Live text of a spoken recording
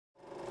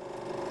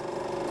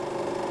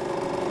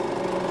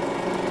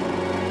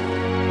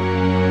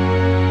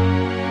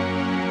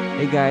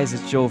guys,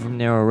 it's Joel from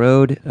Narrow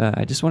Road.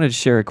 I just wanted to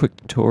share a quick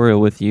tutorial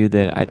with you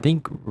that I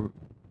think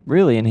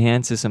really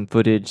enhances some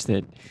footage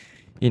that,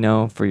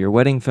 for your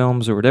wedding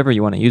films or whatever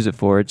you want to use it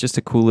for. It's just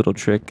a cool little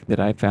trick that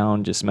I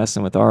found just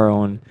messing with our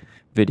own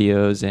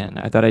videos, and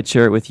I thought I'd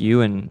share it with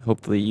you, and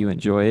hopefully you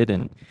enjoy it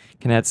and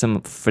can add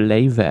some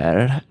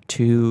flavor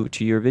to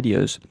your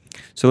videos.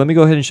 So let me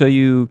go ahead and show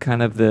you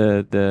kind of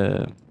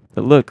the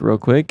look real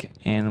quick,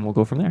 and we'll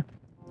go from there.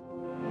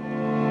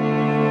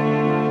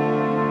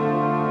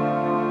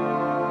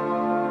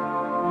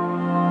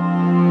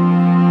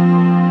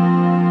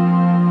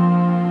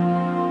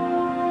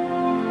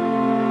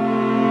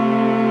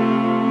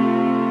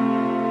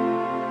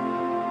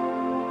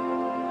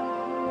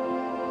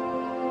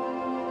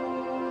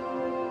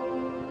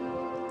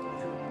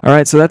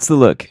 Alright, so that's the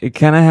look. It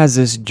kind of has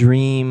this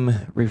dream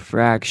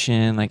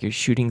refraction, like you're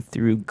shooting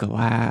through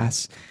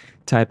glass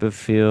type of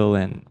feel,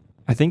 and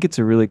I think it's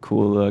a really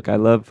cool look. I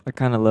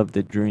kind of love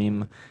the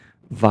dream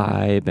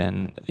vibe,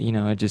 and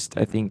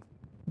I think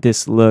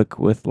this look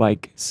with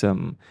like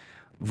some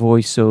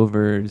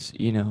voiceovers,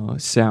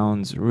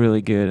 sounds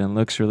really good and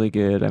looks really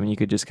good. I mean, you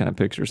could just kind of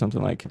picture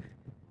something like,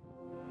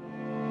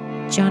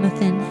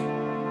 Jonathan,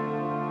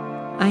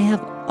 I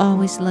have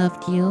always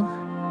loved you.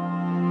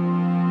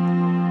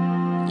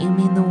 You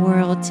mean the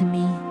world to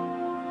me.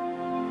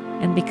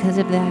 And because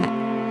of that,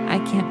 I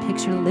can't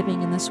picture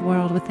living in this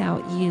world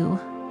without you.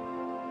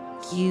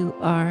 You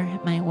are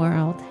my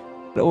world.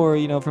 or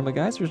from a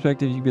guy's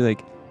perspective, you'd be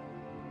like,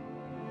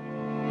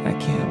 I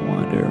can't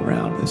wander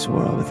around this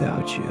world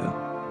without you.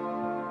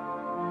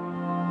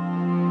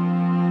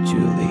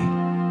 Julie,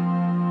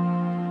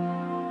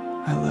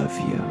 I love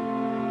you.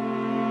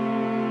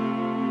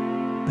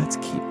 Let's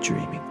keep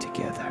dreaming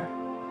together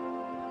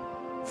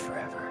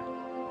forever.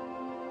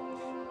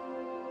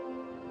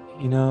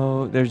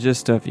 There's just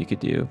stuff you could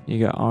do. You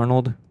got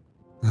Arnold.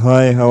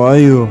 Hi, how are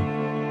you?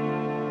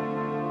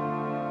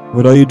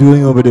 What are you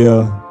doing over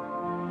there?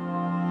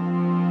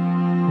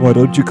 Why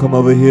don't you come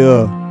over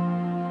here?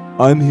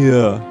 I'm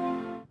here.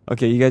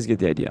 Okay, you guys get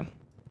the idea.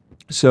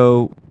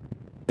 So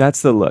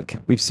that's the look.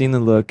 We've seen the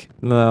look.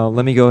 Now,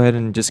 let me go ahead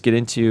and just get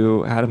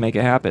into how to make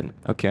it happen,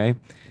 okay?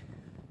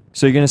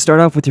 So you're going to start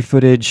off with your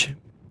footage.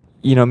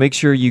 Make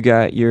sure you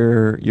got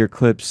your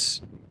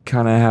clips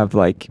kind of have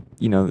like,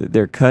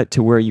 they're cut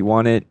to where you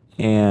want it,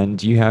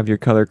 and you have your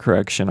color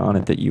correction on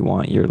it that you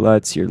want, your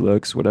LUTs, your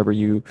looks, whatever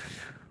you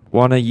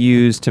want to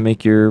use to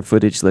make your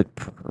footage look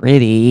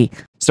pretty.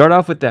 Start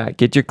off with that.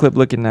 Get your clip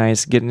looking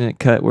nice, getting it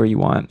cut where you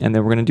want, and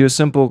then we're going to do a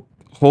simple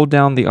hold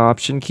down the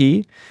Option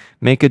key,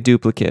 make a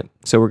duplicate.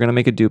 So we're going to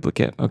make a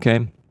duplicate,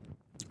 okay?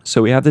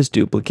 So we have this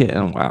duplicate,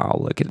 and wow,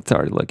 look, it's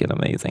already looking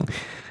amazing.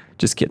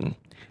 Just kidding.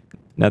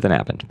 Nothing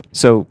happened.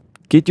 So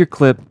get your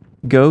clip,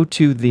 go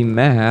to the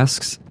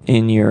masks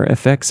in your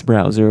effects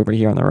browser over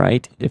here on the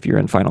right, if you're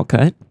in Final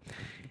Cut,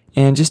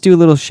 and just do a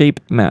little shape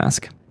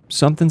mask.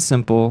 Something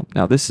simple.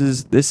 Now this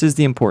is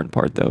the important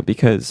part though,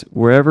 because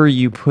wherever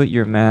you put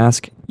your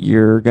mask,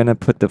 you're gonna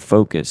put the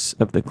focus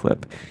of the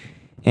clip.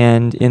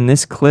 And in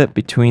this clip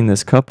between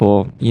this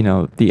couple,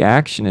 the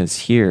action is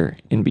here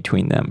in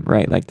between them,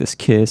 right? Like this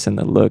kiss and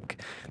the look,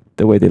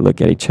 the way they look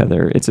at each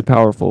other. It's a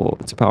powerful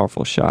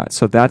shot.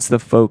 So that's the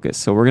focus.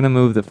 So we're gonna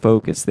move the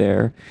focus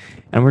there,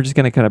 and we're just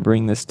gonna kind of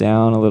bring this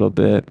down a little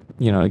bit,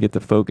 to get the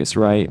focus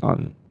right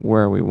on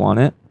where we want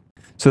it.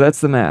 So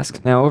that's the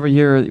mask. Now over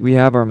here we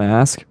have our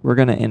mask. We're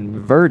gonna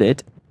invert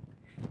it,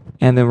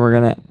 and then we're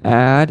gonna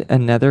add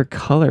another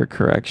color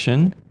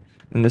correction,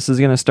 and this is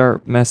gonna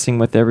start messing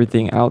with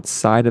everything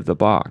outside of the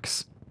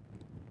box.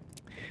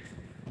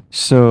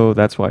 So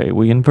that's why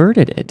we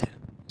inverted it.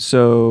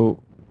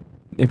 So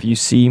if you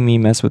see me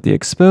mess with the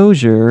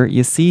exposure,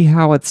 you see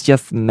how it's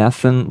just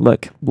messing.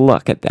 Look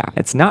at that.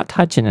 It's not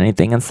touching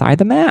anything inside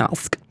the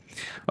mask.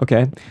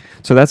 Okay,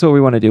 so that's what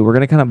we want to do. We're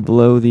going to kind of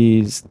blow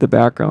the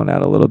background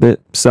out a little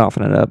bit,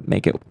 soften it up,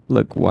 make it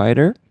look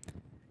wider.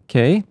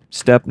 Okay,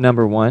 step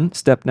number 1.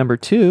 Step number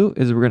 2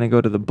 is we're going to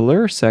go to the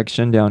blur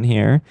section down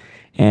here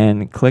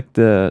and click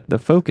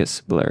the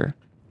focus blur.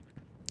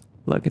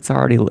 Look, it's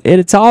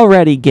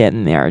already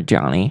getting there,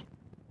 Johnny.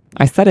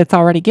 I said it's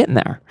already getting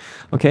there.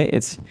 Okay,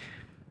 it's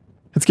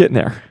getting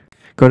there.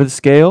 Go to the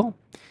scale,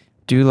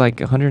 do like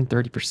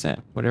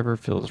 130%, whatever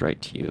feels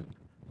right to you.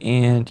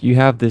 And you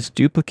have this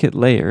duplicate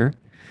layer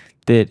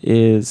that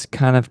is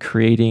kind of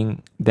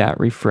creating that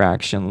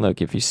refraction.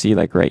 Look, if you see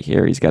like right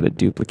here, he's got a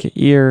duplicate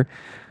ear,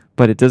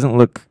 but it doesn't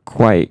look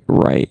quite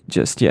right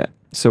just yet.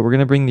 So we're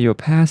going to bring the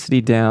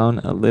opacity down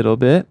a little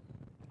bit,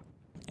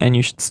 and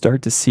you should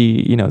start to see,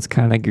 it's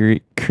kind of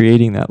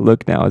creating that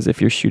look now as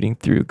if you're shooting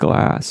through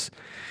glass.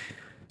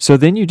 So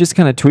then you just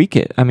kind of tweak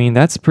it. I mean,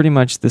 that's pretty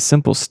much the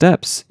simple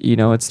steps.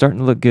 It's starting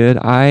to look good.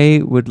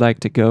 I would like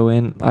to go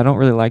in. I don't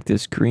really like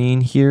this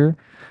green here.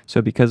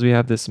 So because we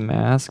have this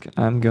mask,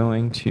 I'm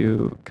going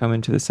to come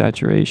into the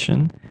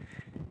saturation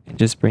and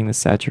just bring the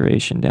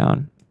saturation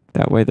down.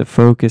 That way the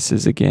focus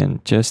is,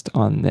 again, just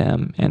on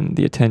them, and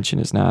the attention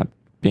is not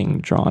being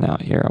drawn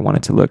out here. I want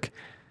it to look,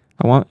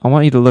 I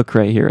want you to look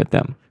right here at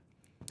them.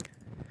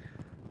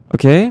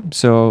 Okay,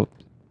 so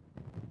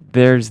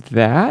there's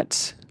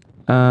that.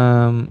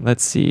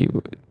 Let's see.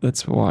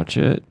 Let's watch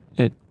it.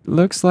 It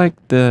looks like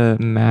the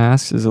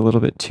mask is a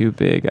little bit too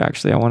big.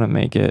 Actually, I want to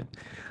make it.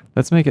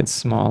 Let's make it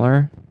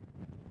smaller.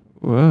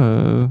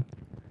 Whoa.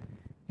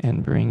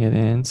 And bring it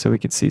in so we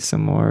could see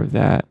some more of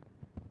that.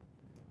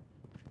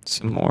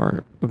 Some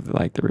more of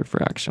like the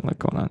refraction look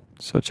going on.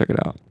 So check it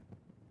out.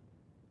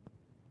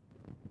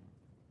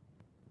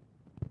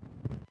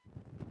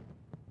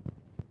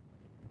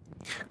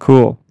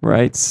 Cool,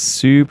 right?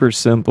 Super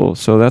simple.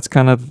 So that's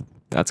kind of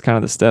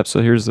the step.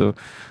 So here's the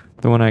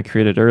one I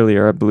created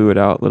earlier. I blew it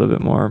out a little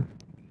bit more.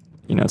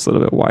 You know, it's a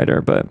little bit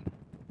wider, but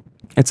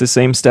it's the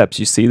same steps.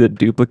 You see the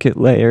duplicate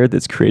layer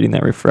that's creating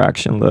that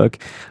refraction look.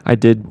 I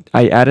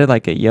added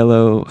like a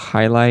yellow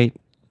highlight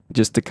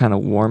just to kind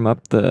of warm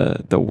up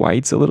the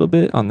whites a little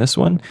bit on this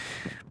one.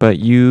 But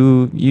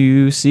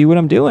you see what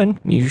I'm doing.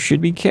 You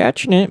should be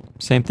catching it.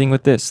 Same thing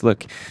with this.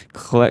 Look,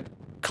 click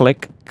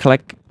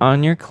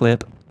on your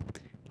clip.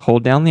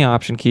 Hold down the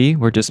option key.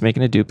 We're just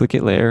making a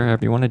duplicate layer,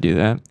 however you want to do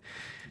that.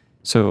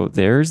 So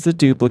there's the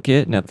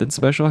duplicate, nothing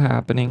special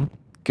happening.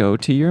 Go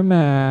to your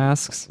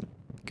masks.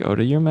 Go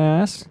to your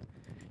mask.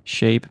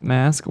 Shape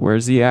mask.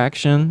 Where's the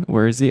action?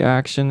 Where's the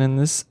action in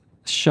this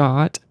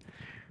shot?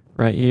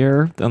 Right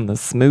here on the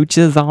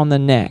smooches on the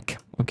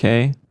neck.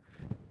 Okay?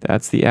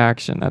 That's the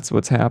action. That's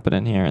what's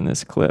happening here in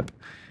this clip.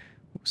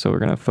 So we're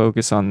going to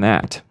focus on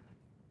that.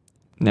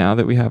 Now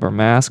that we have our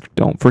mask,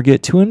 don't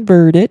forget to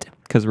invert it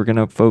because we're going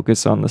to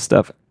focus on the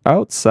stuff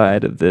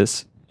outside of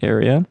this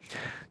area.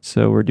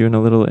 So we're doing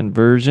a little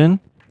inversion.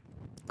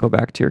 Go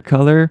back to your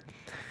color.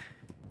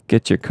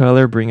 Get your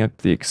color, bring up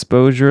the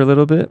exposure a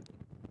little bit.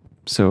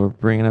 So we're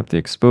bringing up the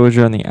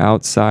exposure on the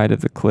outside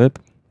of the clip.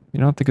 You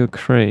don't have to go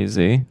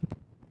crazy.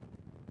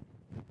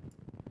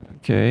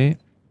 Okay.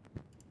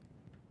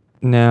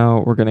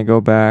 Now we're going to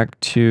go back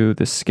to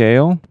the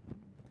scale.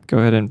 Go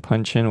ahead and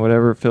punch in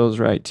whatever feels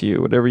right to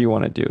you, whatever you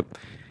want to do.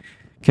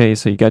 Okay,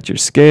 so you got your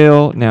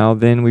scale. Now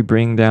then we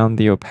bring down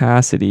the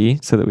opacity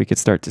so that we could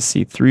start to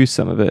see through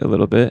some of it a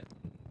little bit.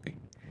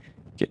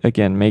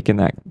 Again, making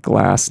that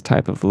glass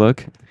type of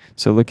look.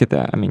 So look at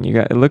that. I mean,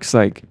 it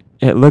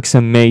looks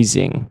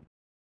amazing.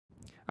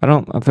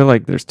 I feel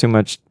like there's too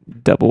much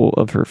double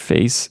of her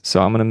face,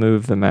 so I'm going to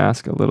move the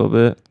mask a little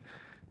bit.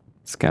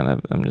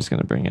 I'm just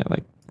going to bring it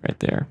like right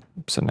there.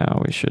 So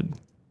now we should.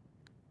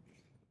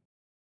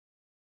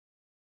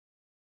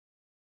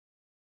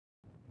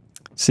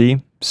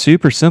 See,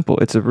 super simple.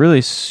 It's a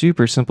really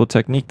super simple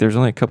technique. There's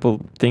only a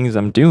couple things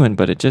I'm doing,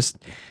 but it just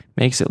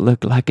makes it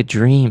look like a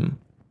dream.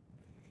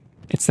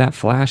 It's that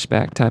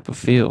flashback type of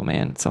feel,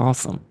 man. It's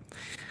awesome.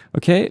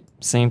 Okay,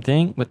 same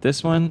thing with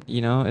this one.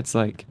 You know, it's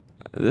like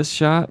this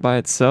shot by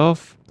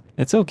itself,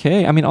 it's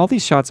okay. I mean, all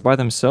these shots by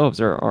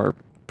themselves are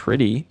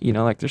pretty, you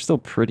know, like they're still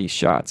pretty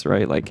shots,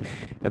 right? Like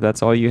if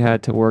that's all you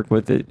had to work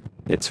with,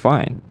 it's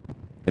fine.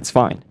 It's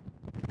fine.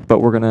 But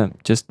we're going to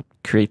just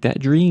create that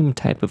dream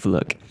type of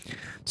look.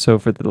 So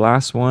for the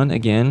last one,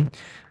 again,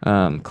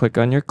 click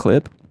on your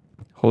clip,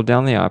 hold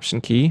down the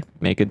option key,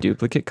 make a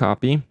duplicate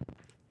copy,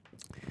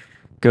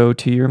 go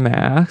to your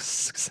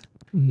masks.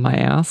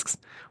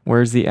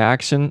 Where's the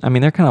action? I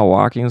mean, they're kind of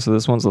walking, so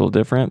this one's a little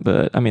different,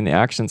 but I mean, the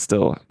action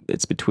still,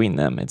 it's between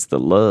them. It's the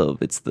love.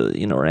 It's the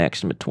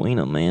interaction between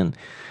them, man.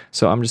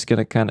 So I'm just going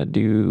to kind of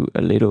do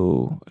a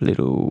little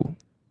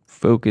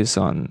focus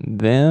on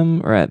them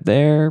right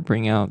there.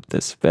 Bring out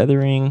this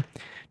feathering.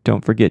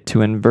 Don't forget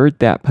to invert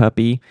that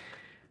puppy.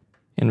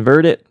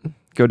 Invert it.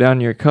 Go down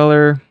to your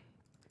color.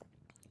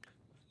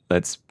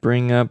 Let's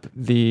bring up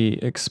the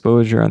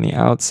exposure on the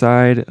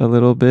outside a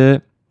little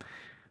bit.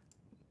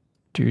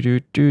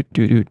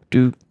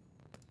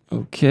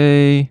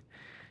 Okay.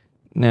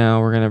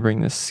 Now we're going to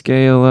bring the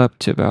scale up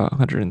to about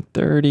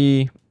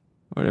 130,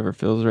 whatever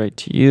feels right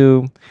to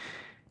you.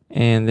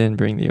 And then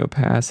bring the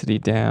opacity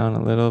down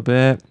a little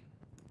bit.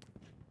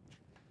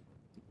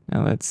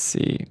 Now let's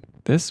see.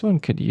 This one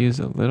could use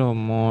a little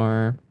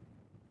more.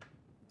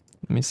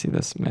 Let me see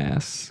this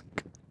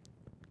mask.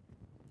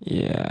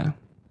 Yeah.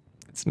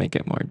 Let's make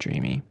it more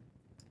dreamy.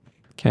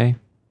 Okay.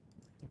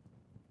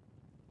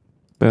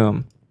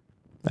 Boom.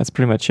 That's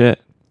pretty much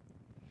it.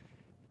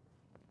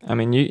 I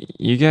mean,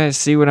 you guys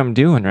see what I'm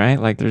doing, right?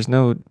 Like there's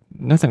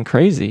nothing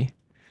crazy,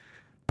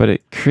 but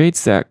it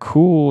creates that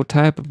cool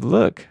type of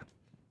look.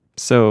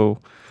 So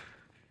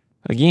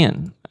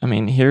again, I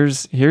mean,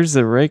 here's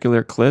the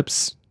regular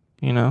clips,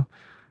 you know,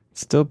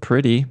 still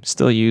pretty,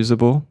 still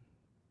usable,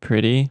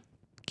 pretty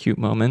cute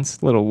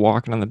moments, little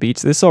walking on the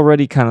beach. This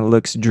already kind of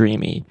looks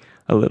dreamy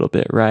a little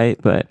bit,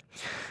 right? But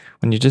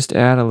when you just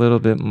add a little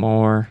bit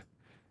more,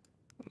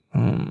 oh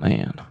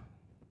man,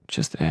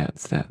 just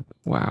adds that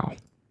wow.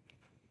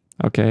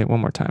 Okay, one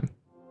more time.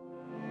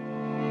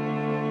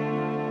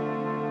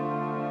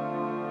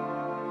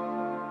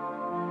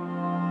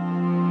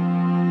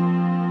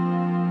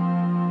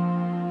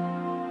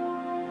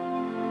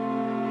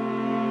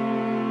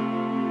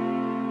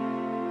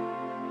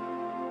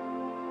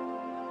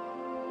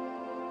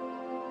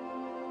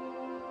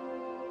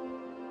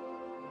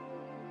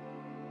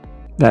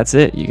 that's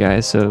it, you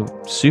guys. So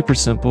super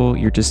simple.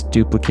 You're just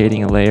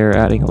duplicating a layer,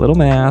 adding a little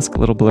mask, a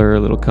little blur, a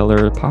little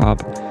color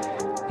pop,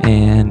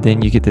 and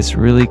then you get this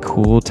really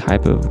cool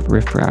type of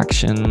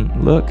refraction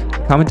look.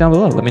 Comment down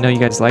below. Let me know you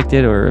guys liked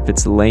it, or if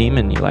it's lame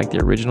and you like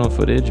the original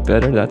footage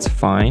better, that's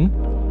fine.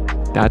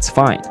 That's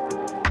fine.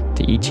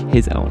 To each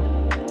his own.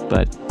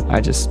 But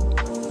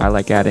I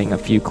like adding a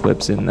few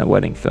clips in the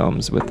wedding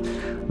films with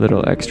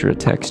little extra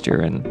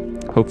texture,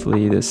 and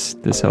hopefully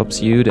this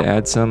helps you to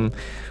add some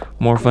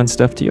more fun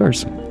stuff to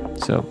yours.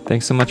 So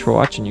thanks so much for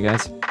watching, you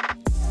guys.